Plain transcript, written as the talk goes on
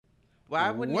Well, I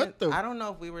wouldn't. What the- I don't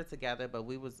know if we were together, but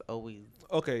we was always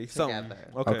Okay, something. together.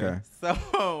 Okay.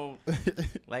 So,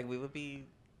 like, we would be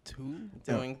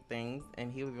doing things,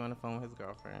 and he would be on the phone with his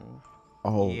girlfriend.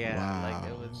 Oh Yeah, wow.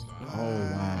 like it was. Oh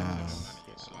wow.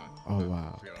 Yeah. Oh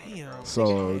wow. Damn.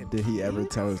 So did he ever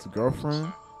tell his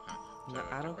girlfriend? No,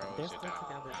 I don't. They're still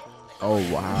together. Too.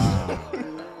 Oh wow.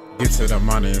 Get to the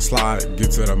money and slide,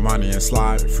 get to the money and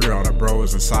slide. Free all the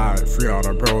bros inside, free all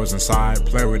the bros inside.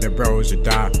 Play with the bros, you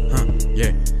die,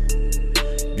 yeah.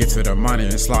 Get to the money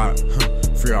and slide,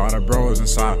 free all the bros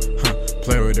inside,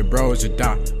 play with the bros, you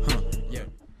die, yeah.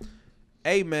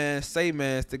 Hey man, say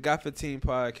man, it's the Got 15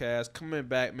 podcast coming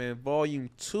back, man. Volume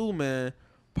 2, man.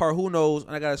 Part Who Knows,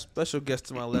 and I got a special guest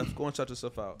to my left. Go and shout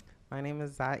yourself out. My name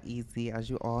is Zai Easy, as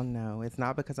you all know. It's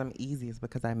not because I'm easy, it's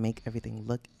because I make everything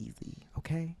look easy.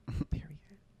 Okay? Period.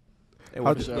 Hey,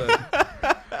 How'd what's you-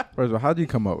 up? First of all, how'd you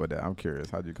come up with that? I'm curious.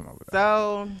 How'd you come up with that?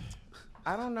 So,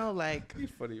 I don't know, like, You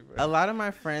funny, bro. a lot of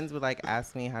my friends would, like,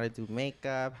 ask me how to do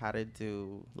makeup, how to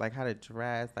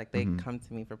dress. Like, they come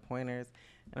to me for pointers.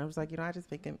 And I was like, I just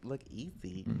make it look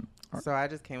easy. So I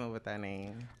just came up with that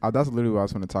name. That's literally what I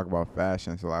was going to talk about,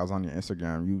 fashion. So like, I was on your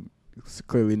Instagram. You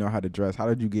clearly know how to dress. How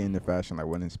did you get into fashion? Like,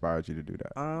 what inspired you to do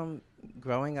that?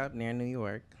 Growing up near New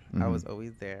York, I was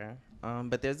always there.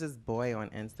 But there's this boy on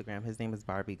Instagram. His name is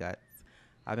Barbie Guts.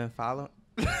 I've been following.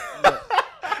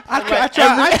 I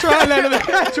tried that.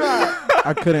 I tried.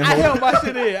 I couldn't I hold held my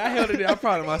shit in. I held it in. I'm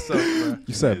proud of myself, bro.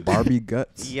 You said Barbie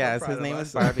Guts? Yes, proud his of name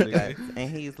is myself. Barbie Guts, and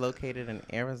he's located in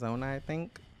Arizona, I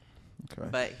think. Okay.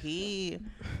 But he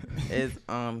is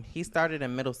he started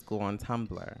in middle school on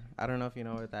Tumblr. I don't know if you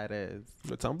know what that is.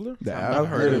 The Tumblr? The I've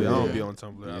heard of it. I don't yeah. be on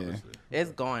Tumblr, obviously.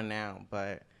 It's gone now,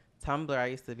 but Tumblr I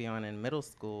used to be on in middle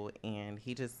school, and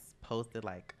he just posted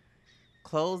like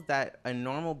clothes that a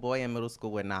normal boy in middle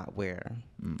school would not wear.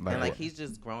 Like and like what? he's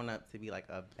just grown up to be like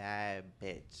a bad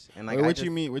bitch. And like Wait, I what just,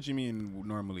 you mean? What you mean?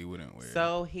 Normally wouldn't wear.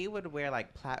 So he would wear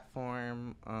like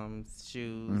platform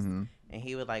shoes, Mhm. and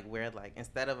he would like wear like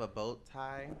instead of a bow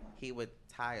tie, he would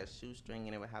tie a shoestring,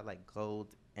 and it would have like gold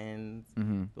ends.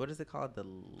 Mhm. What is it called? The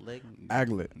lig.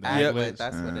 Aglet. Aglet,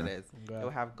 that's what it Yeah. is. It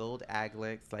would have gold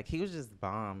aglets. Like he was just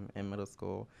bomb in middle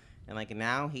school, and like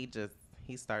now he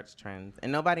starts trends, and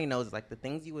nobody knows like the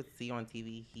things you would see on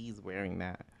TV. He's wearing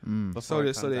that. Mm. So it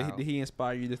did comes out. he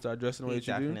inspire you to start dressing the way He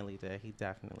that you do? definitely did. He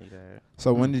definitely did.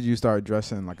 So when did you start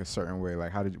dressing like a certain way?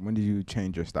 Like when did you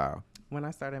change your style? When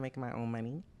I started making my own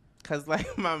money, cause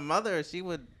like my mother, she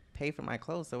would pay for my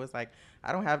clothes, so it's like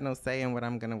I don't have no say in what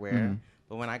I'm gonna wear. Mhm.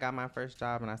 But when I got my first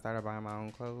job and I started buying my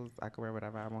own clothes, I could wear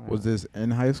whatever I want. Was this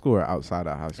in high school or outside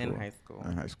of high school? in high school?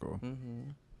 In high school.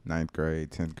 Mm-hmm. 9th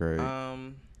grade, 10th grade.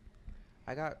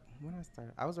 I got when I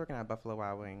started. I was working at Buffalo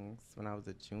Wild Wings when I was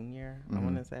a junior. I Mhm.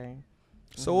 want to say.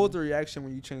 So what was the reaction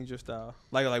when you changed your style?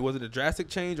 Like was it a drastic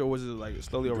change or was it like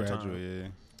slowly over gradual,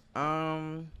 time?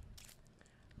 yeah.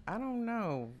 I don't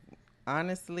know.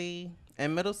 Honestly,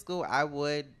 in middle school, I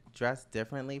would dress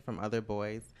differently from other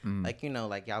boys. Mm. Like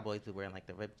like y'all boys be wearing like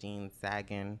the ripped jeans,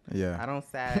 sagging. Yeah. I don't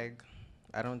sag.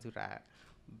 I don't do that.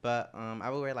 But I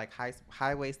would wear like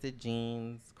high waisted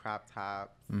jeans, crop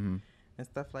tops, Mm-hmm. and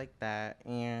stuff like that.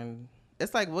 And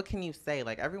it's like, what can you say?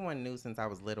 Like everyone knew since I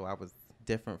was little, I was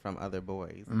different from other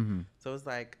boys. Mm-hmm. So it's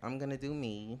like, I'm gonna do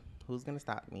me. Who's gonna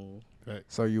stop me?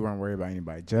 So you weren't worried about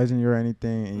anybody judging you or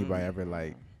anything? Anybody ever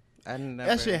like? I never.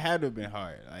 That shit had to have been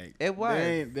hard. Like It was.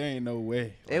 There ain't no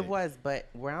way. It Like, was, but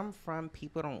where I'm from,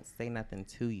 people don't say nothing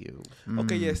to you.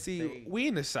 Okay, yeah. Mm, See, we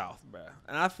in the South, bro,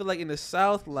 and I feel like in the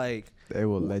South, like They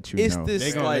will let you it's know. this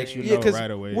They gonna like let you yeah, know 'cause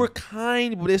right away. we're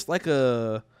kind, but it's like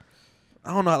a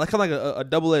I don't know, like kind of like a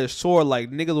double-edged sword. Like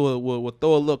niggas will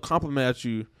throw a little compliment at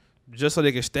you just so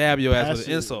they can stab your ass with an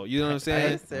Passive- insult. You know what I'm Are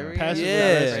you saying? serious? Passive Yeah,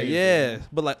 aggressive. yeah.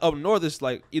 But like up north, it's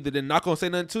like either they're not gonna say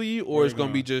nothing to you, or Or it's they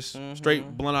gonna be gonna- just straight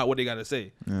Mhm. blunt out what they gotta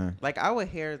say. Yeah. Like I would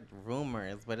hear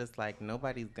rumors, but it's like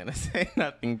nobody's gonna say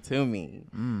nothing to me.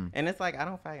 Mm. And it's like I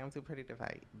don't fight. I'm too pretty to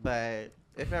fight. But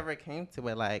if ever it came to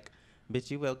it, like, bitch,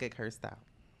 you will get cursed out.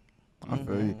 I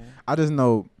feel you. Mhm. I just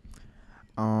know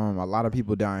a lot of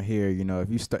people down here,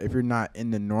 if you're not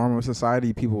in the normal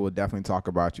society, people will definitely talk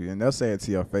about you, and they'll say it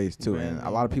to your face too. And a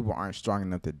lot of people aren't strong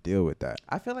enough to deal with that.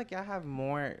 I feel like y'all have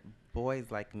more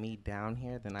boys like me down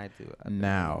here than I do. up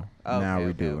Now Okay, we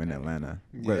okay, do in okay. Atlanta.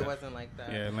 there. But, It wasn't like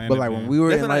that. Yeah, Atlanta but like when been- we were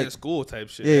That's in not like in school type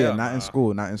shit. yeah, Hell not in nah.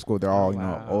 school, not in school. They're all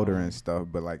Wow. older and stuff.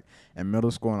 But like in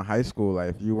middle school and high school, like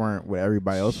if you weren't what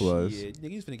everybody else was, Shit,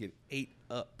 niggas finna get ate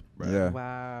up, bro. yeah,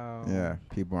 Wow. yeah,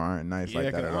 people aren't nice Yeah, like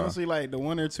that because at all. honestly, like the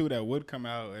one or two that would come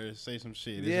out or say some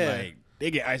shit, it's Yeah. like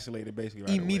they get isolated basically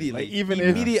right away. Immediately, Like, even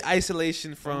immediate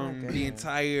isolation from Oh my the goodness.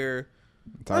 entire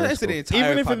Entire Well, school. the entire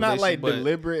Even if it's not like population, but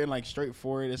deliberate and like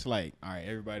straightforward, it's like, all right,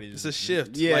 everybody it's just a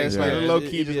shift. Yeah, it's like Yeah. low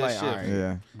key, just be a like, shift. all right,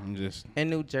 Yeah. I'm just In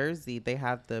New Jersey, they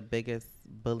have the biggest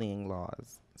bullying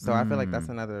laws. So I feel like that's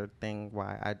Mm. another thing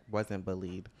why I wasn't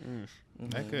bullied.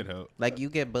 that Mhm. could help. Like you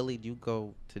get bullied, you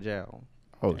go to jail.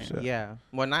 Oh Damn. shit. Yeah.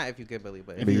 Well, not if you get bullied,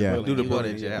 but if But you yeah. bullied, Do the you go to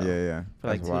bullying, jail Yeah. for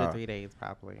like That's 2 wild. to 3 days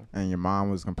probably. And your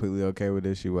mom was completely okay with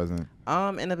this. She wasn't.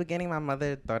 In the beginning, my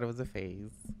mother thought it was a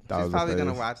phase. Thought it She's was a probably gonna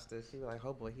phase. watch this. She was like,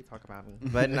 "Oh boy, he talk about me."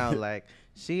 But no, like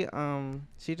she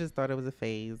just thought it was a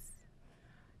phase,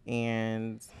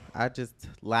 and I just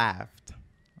laughed.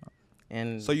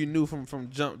 And So you knew from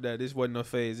jump that this wasn't a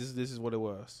phase. This is what it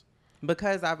was.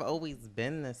 because I've always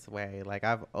been this way. Like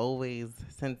I've always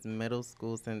since middle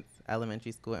school, since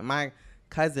elementary school, and my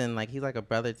cousin, like he's like a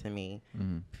brother to me.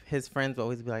 His friends would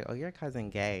always be like, "Oh, your cousin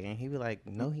gay," and he'd be like,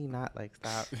 "No, he not. Like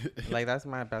stop." Like that's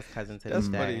my best cousin to That's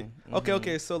this funny. day. Okay, Mhm.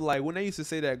 okay. So like when they used to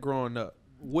say that growing up,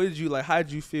 what did you like? How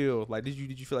did you feel? Like did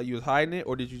you feel like you was hiding it,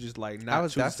 or did you just like I not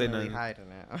was choose to say definitely nothing?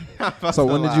 hiding it. I'm not supposed So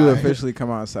to when did you lie. officially come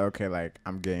out and say, okay, like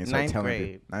I'm gay? And start Ninth telling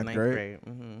grade. people? Ninth grade.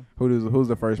 Mm-hmm. Who's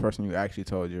the first person you actually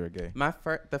told you were gay?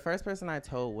 The first person I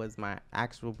told was my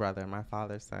actual brother, my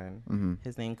father's son. Mm-hmm.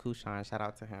 His name Kushan. Shout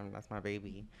out to him. That's my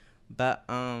baby. But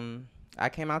I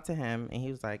came out to him and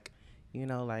he was like, you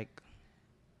know, like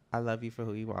I love you for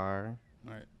who you are,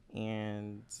 Right.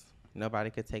 and nobody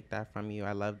could take that from you.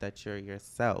 I love that you're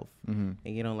yourself, Mm-hmm.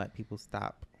 and you don't let people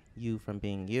stop you from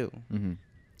being you. Mm-hmm.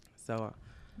 So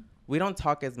we don't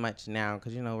talk as much now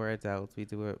because you know we're adults. We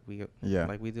do it. We Yeah.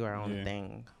 like we do our own Yeah.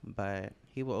 thing. But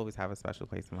he will always have a special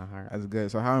place in my heart. That's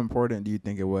good. So how important do you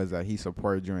think it was that he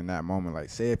supported you in that moment? Like,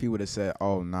 say if he would have said,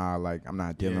 "Oh, nah, like I'm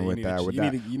not dealing with that," would you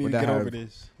that need to would get that over have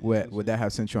this. would that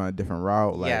have sent you on a different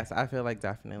route? Like, Yes, I feel like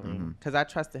definitely Mhm. because I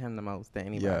trusted him the most than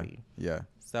anybody. yeah,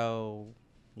 So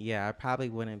yeah, I probably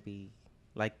wouldn't be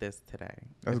like this today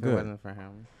That's if good. it wasn't for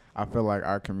him. I feel like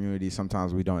our community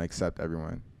sometimes we don't accept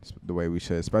everyone the way we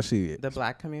should, especially The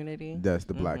black community. that's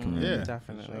the black Mhm, community. Yeah, for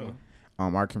definitely. sure.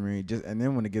 Our community and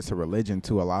then when it gets to religion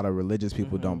too, a lot of religious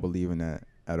people don't Mhm. believe in that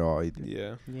at all either.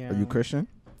 Yeah. Yeah. Are you Christian?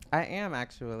 I am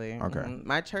actually. Okay. Mhm.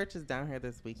 My church is down here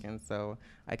this weekend, so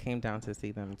I came down to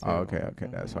see them too. Oh, okay,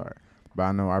 that's Mhm. hard. But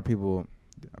I know our people,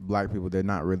 black people, they're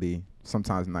not really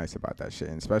sometimes nice about that shit,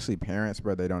 and especially parents,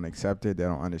 bro. They don't accept it, they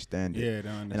don't understand it. Yeah, they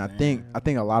don't understand. And I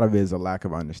think a lot of it is a lack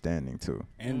of understanding too.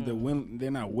 and Mm. they're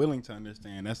not willing to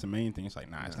understand. That's the main thing. It's like,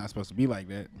 nah, it's not supposed to be like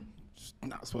that. It's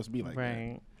not supposed to be like that.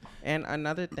 Right. And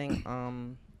another thing,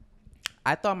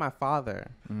 I thought my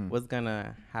father Mhm. was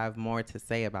gonna have more to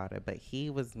say about it, but he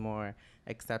was more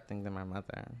accepting than my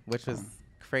mother, which was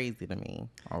crazy to me.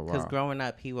 Oh Because wow. growing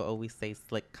up, he would always say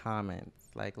slick comments,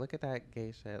 like "Look at that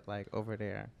gay shit," like over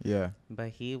there. Yeah. But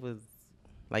he was,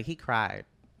 like, he cried,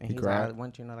 and He he was like, cried? "I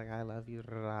want you to know, like, I love you."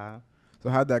 Da, da, So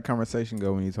how'd that conversation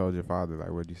go when you told your father? Like,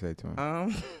 what'd you say to him? da.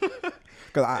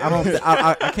 Because I don't,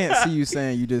 I can't see you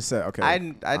saying you just said okay. I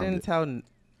I'm didn't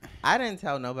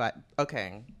tell nobody.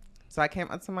 Okay, so I came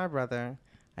out to my brother,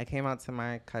 I came out to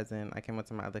my cousin, I came out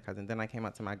to my other cousin, then I came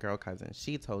out to my girl cousin.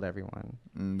 She told everyone,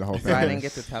 The whole so I family. didn't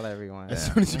get to tell everyone. As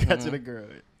soon as you got to Mhm. the girl,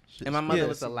 And my mother Yeah,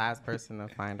 was the see- last person to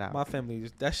find out. My family,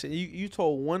 that shit. You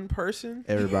told one person,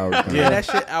 Everybody was gonna, get that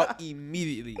shit out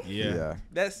immediately. yeah.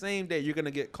 That same day, you're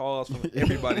gonna get calls from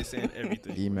everybody saying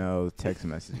everything. Emails, text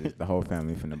messages, the whole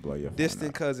family finna blow your phone Distant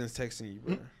up. cousins texting you,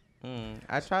 bro.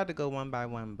 I tried to go one by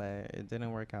one, but it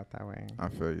didn't work out that way. I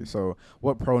feel you. So,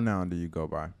 what pronoun do you go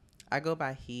by? I go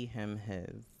by he, him,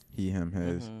 his. He, him,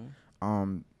 his. Mhm.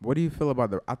 What do you feel about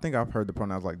the? I think I've heard the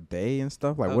pronouns like they and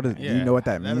stuff. Like, what is? Okay. Do you know what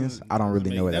that means? doesn't- I don't really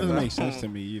doesn't know what make- that doesn't means. make sense to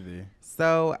me either.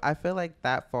 So I feel like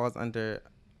that falls under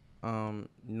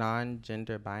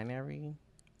non-gender binary,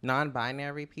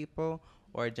 non-binary people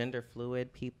or gender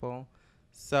fluid people.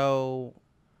 So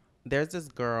there's this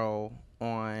girl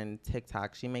on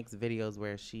TikTok. She makes videos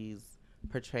where she's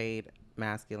portrayed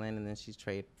masculine and then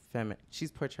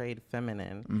she's portrayed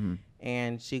feminine, Mm-hmm.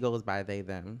 and she goes by they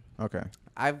them. Okay.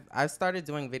 I've started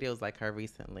doing videos like her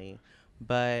recently,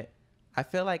 but I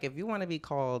feel like if you want to be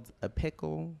called a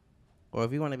pickle or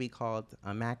if you want to be called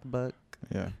a MacBook,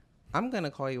 Yeah. I'm going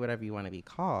to call you whatever you want to be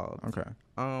called. Okay.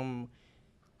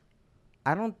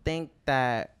 I don't think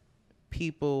that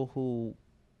people who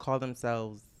call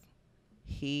themselves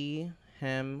he,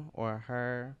 him, or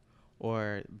her,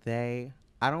 or they,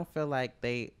 I don't feel like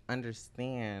they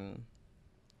understand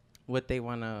what they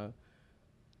want to.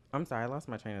 I'm sorry, I lost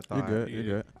my train of thought. You're good. You're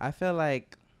good. I feel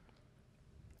like,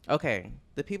 okay,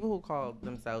 the people who call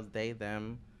themselves they,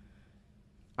 them,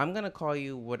 I'm going to call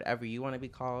you whatever you want to be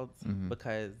called Mhm.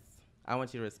 because I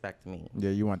want you to respect me. Yeah,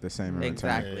 you want the same in return.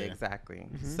 Exactly, Yeah. exactly.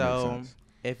 Mhm. So Makes sense.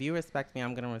 if you respect me,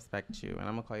 I'm gonna respect you, and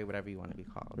I'm gonna call you whatever you want to be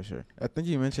called. For sure. I think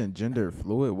you mentioned gender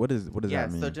fluid. What does Yeah,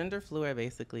 that mean? so gender fluid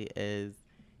basically is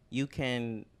you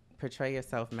can portray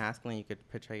yourself masculine, you could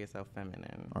portray yourself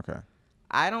feminine. Okay.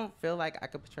 I don't feel like I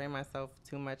could portray myself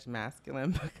too much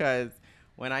masculine because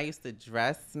when I used to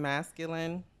dress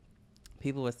masculine,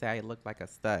 people would say I looked like a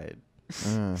stud.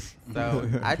 So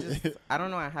I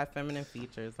don't know. I have feminine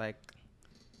features. Like,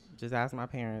 just ask my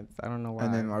parents. I don't know why.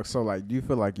 And then do you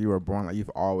feel like you were born like you've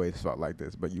always felt like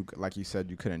this, but you like you said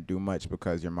you couldn't do much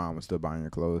because your mom was still buying your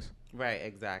clothes? Right,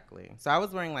 exactly. So I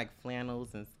was wearing like flannels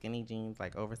and skinny jeans,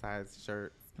 like oversized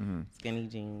shirts, skinny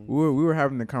jeans. We were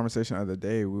having the conversation the other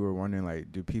day. We were wondering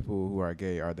like, do people who are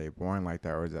gay, are they born like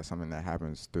that, or is that something that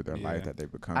happens through their life that they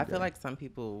become? I gay? feel like some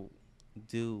people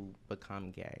do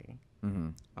become gay.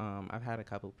 I've had a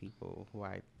couple people who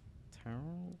I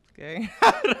turned gay.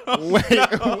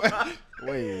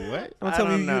 Wait, what? Don't tell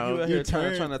me you out You here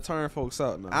turned- trying to turn folks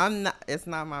out now. I'm not. It's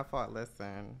not my fault.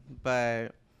 Listen,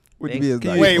 but Would they- you be as Can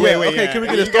like, you- Wait, Okay, yeah. can we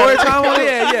get a You story gotta- time on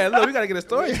it? Yeah. Look, we gotta get a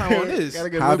story time on this. Gotta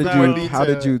get how a did little more you how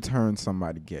did detail. you turn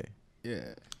somebody gay?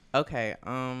 Yeah. okay.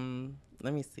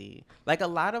 Let me see. Like a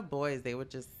lot of boys, they would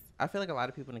just. I feel like a lot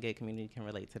of people in the gay community can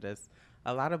relate to this.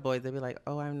 A lot of boys, they'd be like,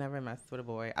 "Oh, I've never messed with a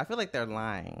boy." I feel like they're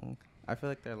lying.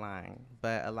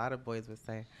 But a lot of boys would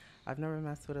say, "I've never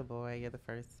messed with a boy. You're the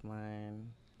first one.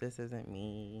 This isn't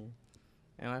me."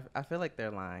 And I feel like they're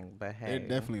lying. But hey, They're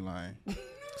definitely lying.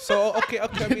 So okay.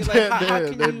 I mean, like, how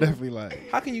they're can you? definitely lying.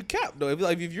 How can you cap though? If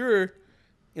you're, you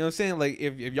know what I'm saying, like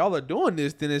if y'all are doing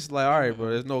this, then it's like, all right, bro,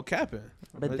 there's no capping.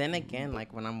 But then again,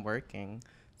 like when I'm working,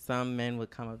 some men would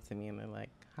come up to me and they're like,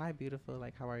 "Hi, beautiful.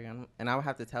 Like, how are you?" And I would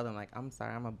have to tell them like, "I'm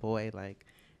sorry, I'm a boy." Like,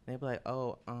 and they'd be like,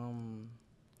 "Oh,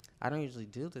 I don't usually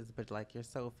do this, but like you're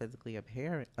so physically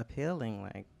appealing.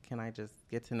 Like, can I just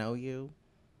get to know you?"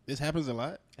 This happens a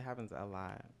lot. It happens a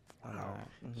lot. A lot.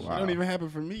 Mhm. Wow. It don't even happen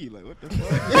for me. Like what the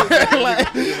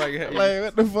fuck? like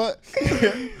what the fuck?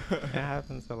 It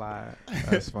happens a lot.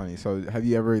 That's funny. So have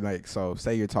you ever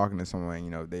say you're talking to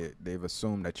someone, they've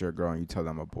assumed that you're a girl and you tell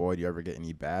them a boy. Do you ever get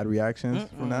any bad reactions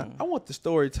from that? I want the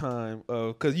story time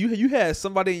because you had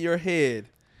somebody in your head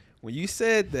when you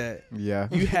said that. Yeah.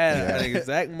 You had an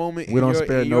exact moment. We don't in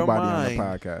spare your nobody mind.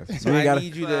 on the podcast. So I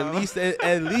need you to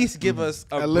at least give us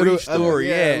a little brief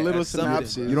story. a little something.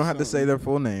 synopsis. You don't have to say their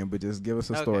full name, but just give us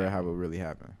a story Okay. of how it really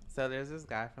happened. So there's this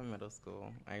guy from middle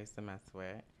school I used to mess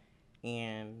with,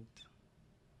 and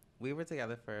we were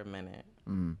together for a minute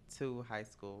to high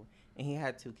school, and he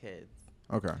had 2 kids.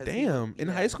 Okay. 'Cause Damn, in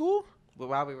yeah. high school? But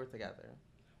while we were together.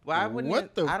 Well, I wouldn't.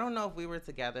 What the- I don't know if we were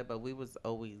together, but we was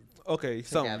always Okay,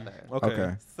 something. together.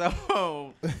 Okay.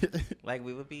 So, like,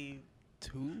 we would be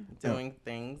doing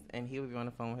things, and he would be on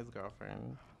the phone with his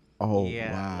girlfriend. Oh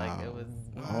Yeah, wow. like it was.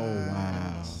 Oh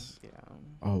wow. Yeah.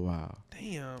 Oh wow.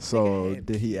 Damn. So nigga had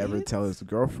did he ever kids? tell his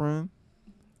girlfriend?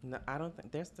 No, I don't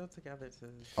think they're still together.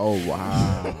 Oh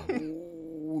wow.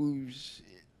 Oh shit.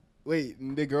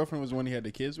 Wait, the girlfriend was the one he had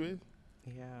the kids with?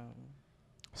 Yeah.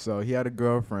 So he had a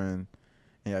girlfriend.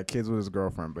 And he had kids with his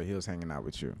girlfriend, but he was hanging out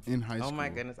with you. In high school. Oh my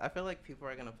goodness! I feel like people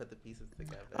are gonna put the pieces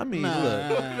together. I mean,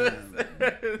 Nah. look.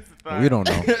 It's fine. We don't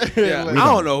know. Yeah, Like- I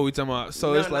don't know who we talking about.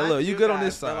 So No, it's like, not look, you good on guys,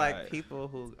 this but, side. like people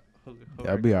who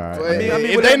That'll be all right. Well, I mean,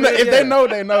 if whatever, they know, if yeah. they know,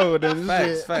 they know. Then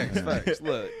Facts.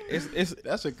 Look, it's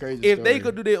That's a crazy. if they story.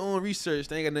 could do their own research,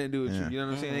 they ain't got nothing to do with Yeah. you. You know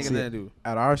what I'm saying? They ain't See, got nothing to do.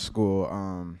 At our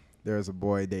school, there was a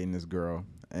boy dating this girl,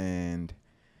 and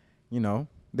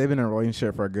they've been in a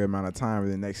relationship for a good amount of time.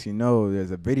 And the next you know,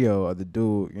 there's a video of the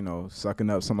dude, sucking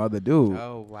up some other dude.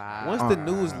 Oh wow! Once the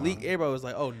news leaked, everybody was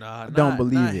like, "Oh nah, Don't not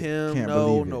believe it. him. Can't no,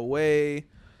 believe it. no way."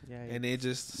 yeah, And it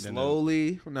just Then,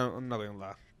 slowly, no, I'm not gonna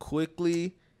lie,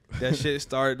 quickly, that shit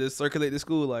started to circulate the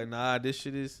school. Like, nah, this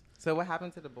shit is. So what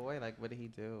happened to the boy? Like, what did he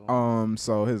do?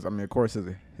 So of course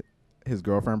his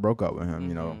girlfriend broke up with him,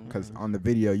 Mhm. because on the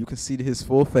video you can see his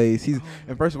full face.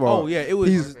 And first of all, Oh yeah, it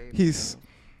was. he's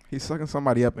sucking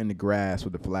somebody up in the grass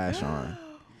with the flash on.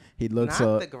 He looks Not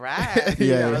up. the grass.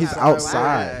 Yeah, he's Not the outside.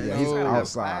 grass. Yeah, he's Oh, the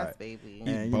outside. grass, baby.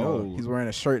 And bold. he's wearing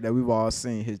a shirt that we've all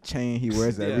seen. His chain he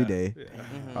wears every day.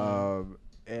 Mhm.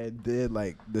 And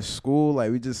then the school,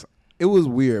 it was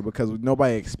weird because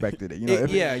nobody expected it.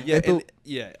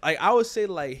 Like I would say,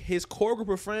 like his core group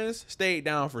of friends stayed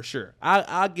down for sure.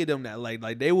 I'll give them that.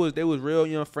 Like they was real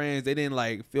young friends. They didn't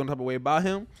like feel no type of way about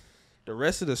him. The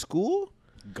rest of the school,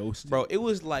 ghosted. bro, it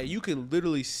was like you could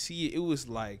literally see it. It was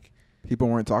like people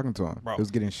weren't talking to him. Bro. He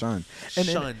was getting shunned.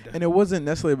 shunned. And it wasn't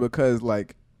necessarily because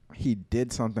he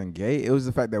did something gay. It was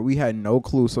the fact that we had no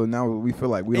clue. So now we feel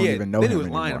like we don't even know then him he was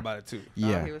lying anymore. about it too. Oh,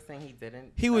 Yeah. he was saying he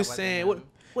didn't. He That was wasn't saying him? what?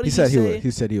 What He did said he say?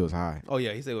 he said he was high. Oh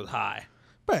yeah, he said it was high.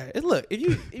 bruh, look, if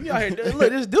you out here,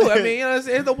 look, just do it. I mean, you know what I'm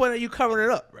saying? There's no point in you covering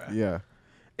it up, bruh. Yeah.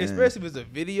 Especially if it's a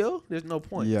video, there's no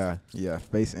point. Yeah,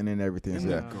 face in and everything. In So,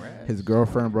 the yeah. grass. His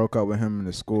girlfriend broke up with him in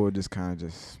the school, just kind of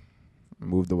just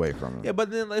moved away from him. Yeah,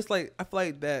 but then it's like, I feel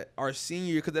like that our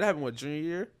senior year, because that happened with junior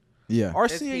year. Yeah. Our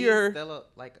Is senior he year. still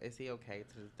like? Is he okay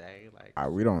to this day? Like, I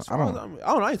don't I don't know.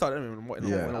 I ain't thought that in a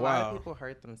Yeah. in a a lot of while. people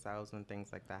hurt themselves when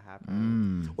things like that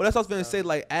happen. Mm. Well, that's what I was gonna say.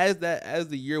 Like as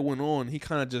the year went on, he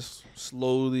kind of just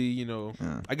slowly, you know,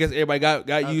 Yeah. I guess everybody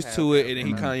got used to it, and then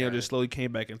he okay. kind of, you know, just slowly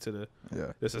came back into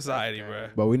Yeah. the society, Okay. bro.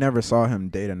 But we never saw him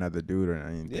date another dude or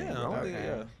anything. Yeah, I don't think, Okay.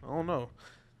 yeah, I don't know.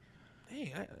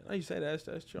 Dang, I you say that's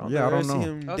true. Yeah, I never don't see know.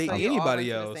 him Oh, date so you all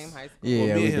anybody went to else. the same high school? Yeah,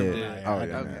 Well, me we and him did. did. Oh, Yeah, yeah.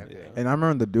 I Okay. did. Yeah. And I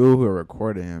remember the dude who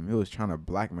recorded him. He was trying to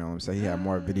blackmail him, say he had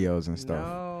more videos and stuff.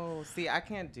 No, see, I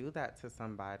can't do that to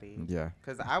somebody. Yeah.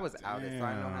 Because I was outed, so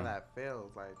I know how Damn. that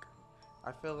feels. Like,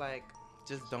 I feel like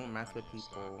just don't mess with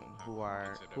people who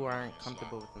aren't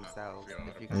comfortable with themselves.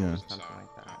 If you can Yeah. do something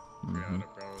like that. Mhm.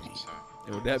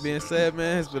 And with that being said,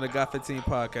 man, it's been a Got 15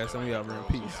 podcast, and we out here in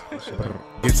peace.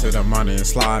 Get to the money and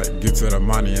slide, get to the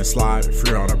money and slide.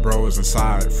 Free all the bros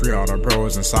inside, free all the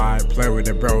bros inside. Play with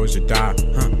the bros, you die,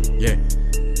 yeah.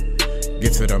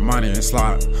 Get to the money and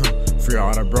slide, free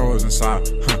all the bros inside,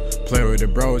 play with the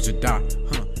bros, you die.